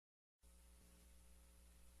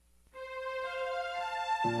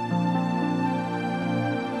I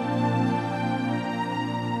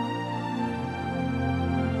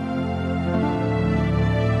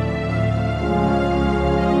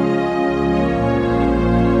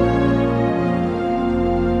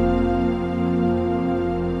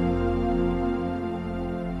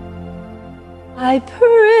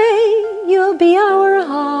pray you'll be our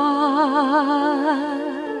eyes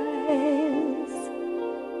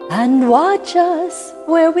and watch us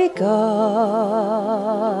where we go,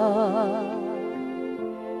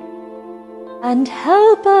 and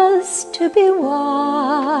help us to be wise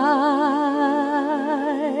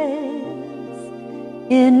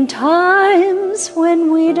in times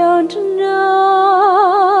when we don't know.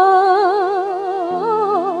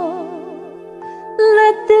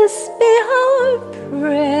 Let this be our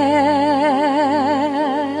prayer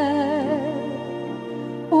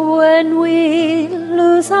when we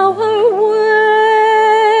lose our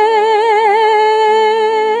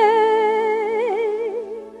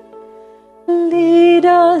way. Lead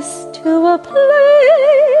us to a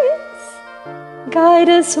place, guide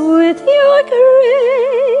us with your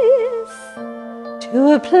grace,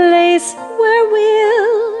 to a place where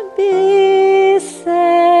we'll be safe.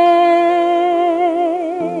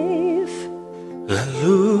 La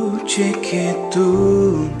luce che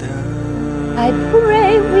tu dai, I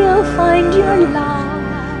pray we'll find your love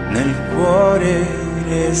nel cuore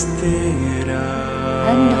resterà,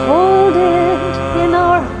 and hold it in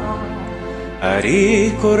our heart a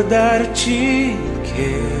ricordarci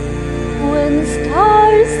che when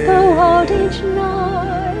stars go out each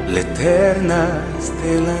night. l'eterna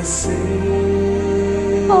stella sei.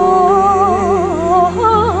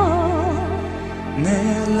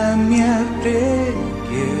 Nella mia preghiera,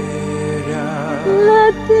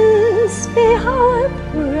 Let this be our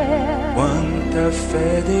prayer quanta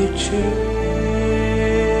fede c'è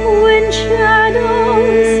when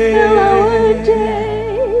shadows fill our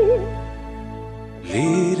day.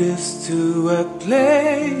 Lead us to a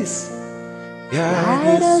place,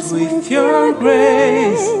 guide us with your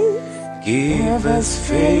grace, give us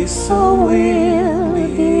faith so we'll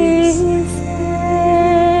be safe.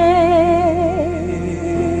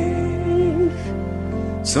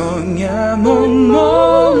 Sogniamo un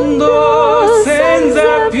mondo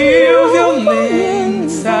senza più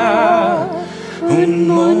violenza, un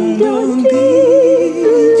mondo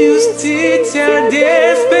di giustizia, di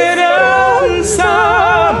speranza.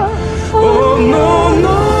 Oh no,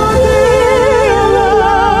 no,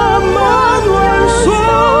 della mano al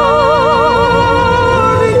suo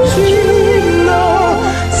vicino,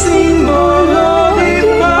 simbolo di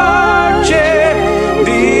pace,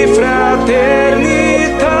 di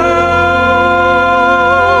fraternità.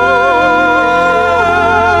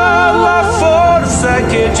 La forza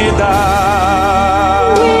che ci dà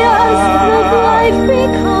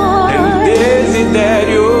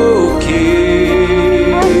desiderio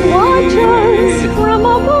che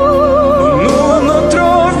ognuno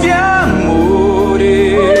trovi amore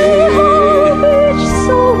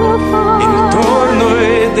intorno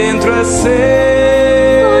e dentro a sé.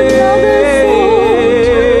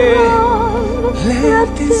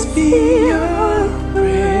 Let this be our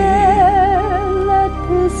prayer, Let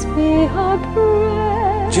this be our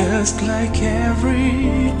prayer, just like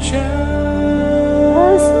every child.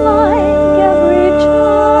 just like every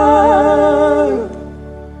child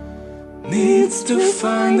Needs to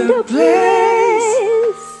find a place,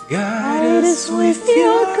 guide us with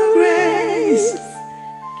your grace,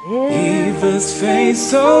 give us faith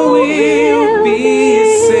so we'll be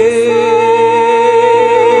safe.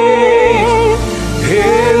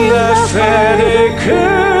 E la fede che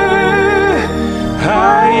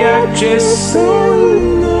hai a Gesù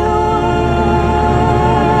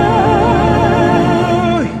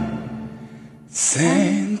noi,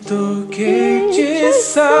 sento che ci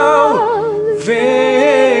salverà.